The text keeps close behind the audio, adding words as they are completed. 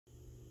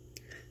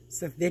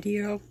It's a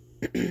video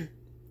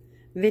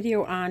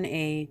video on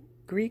a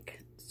Greek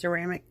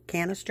ceramic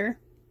canister,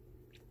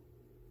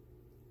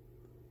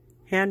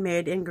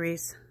 handmade in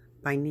Greece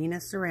by Nina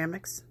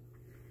Ceramics.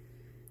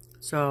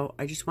 So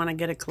I just want to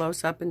get a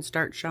close-up and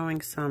start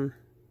showing some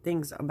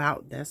things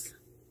about this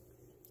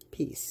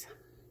piece.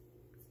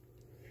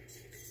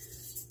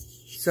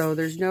 So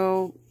there's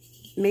no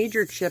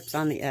major chips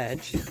on the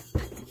edge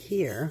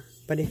here,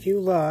 but if you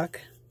look,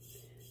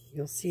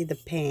 you'll see the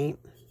paint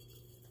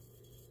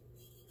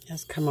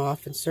has come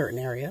off in certain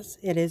areas.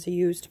 It is a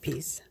used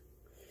piece.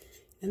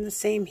 And the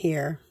same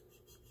here.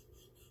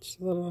 Just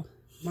a little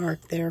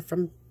mark there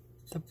from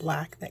the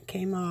black that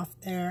came off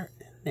there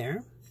and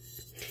there.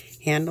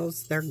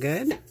 Handles, they're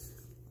good.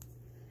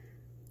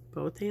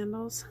 Both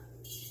handles.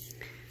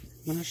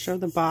 I'm going to show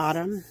the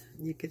bottom.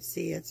 You can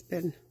see it's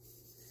been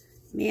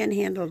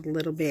manhandled a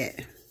little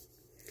bit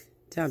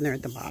down there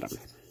at the bottom.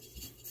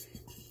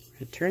 I'm going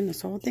to turn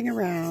this whole thing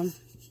around.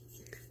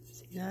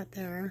 See that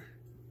there?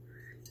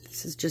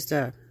 This is just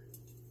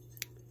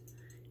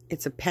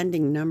it's a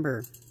pending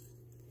number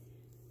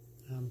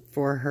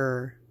for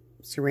her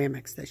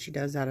ceramics that she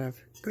does out of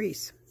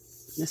Greece.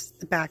 This is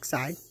the back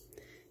side.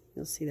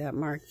 You'll see that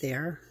mark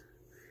there.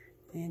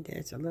 And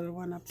there's a little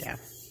one up there.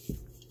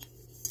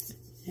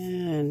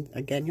 And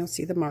again, you'll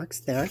see the marks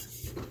there.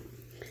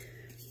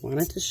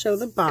 Wanted to show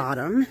the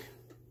bottom.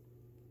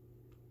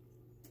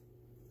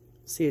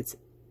 See, it's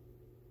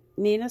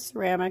Nina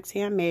Ceramics,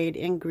 handmade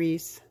in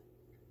Greece.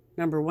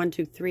 Number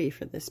 123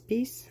 for this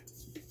piece.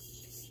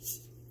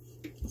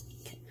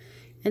 Okay.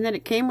 And then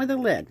it came with a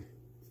lid.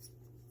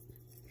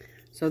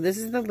 So this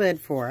is the lid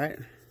for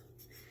it.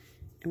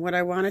 And what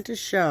I wanted to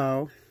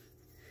show,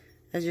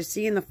 as you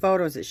see in the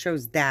photos, it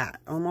shows that.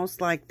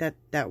 Almost like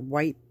that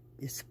white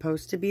is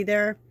supposed to be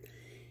there.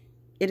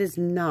 It is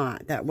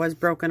not. That was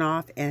broken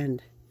off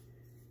and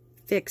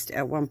fixed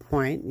at one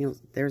point.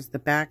 There's the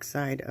back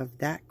side of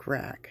that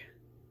crack.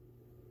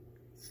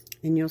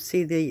 And you'll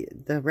see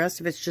the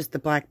rest of it's just the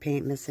black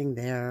paint missing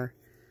there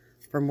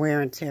from wear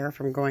and tear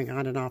from going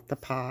on and off the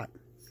pot.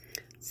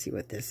 Let's see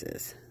what this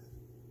is.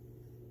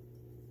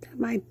 That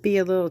might be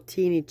a little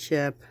teeny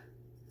chip.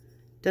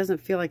 Doesn't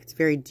feel like it's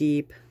very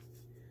deep.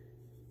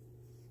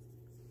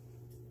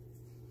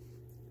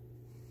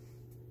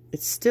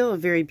 It's still a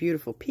very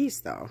beautiful piece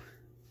though.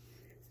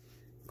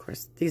 Of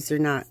course, these are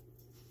not,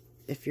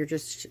 if you're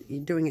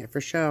doing it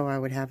for show, I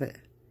would have it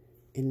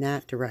in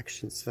that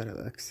direction so that it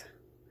looks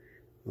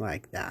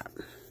like that.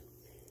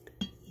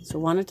 So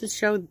wanted to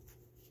show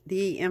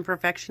the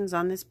imperfections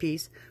on this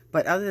piece,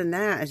 but other than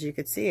that, as you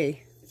can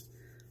see,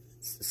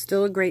 it's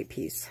still a great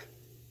piece.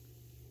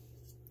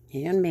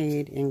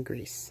 Handmade in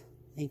Greece.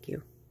 Thank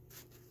you.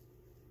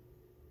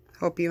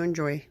 Hope you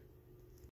enjoy.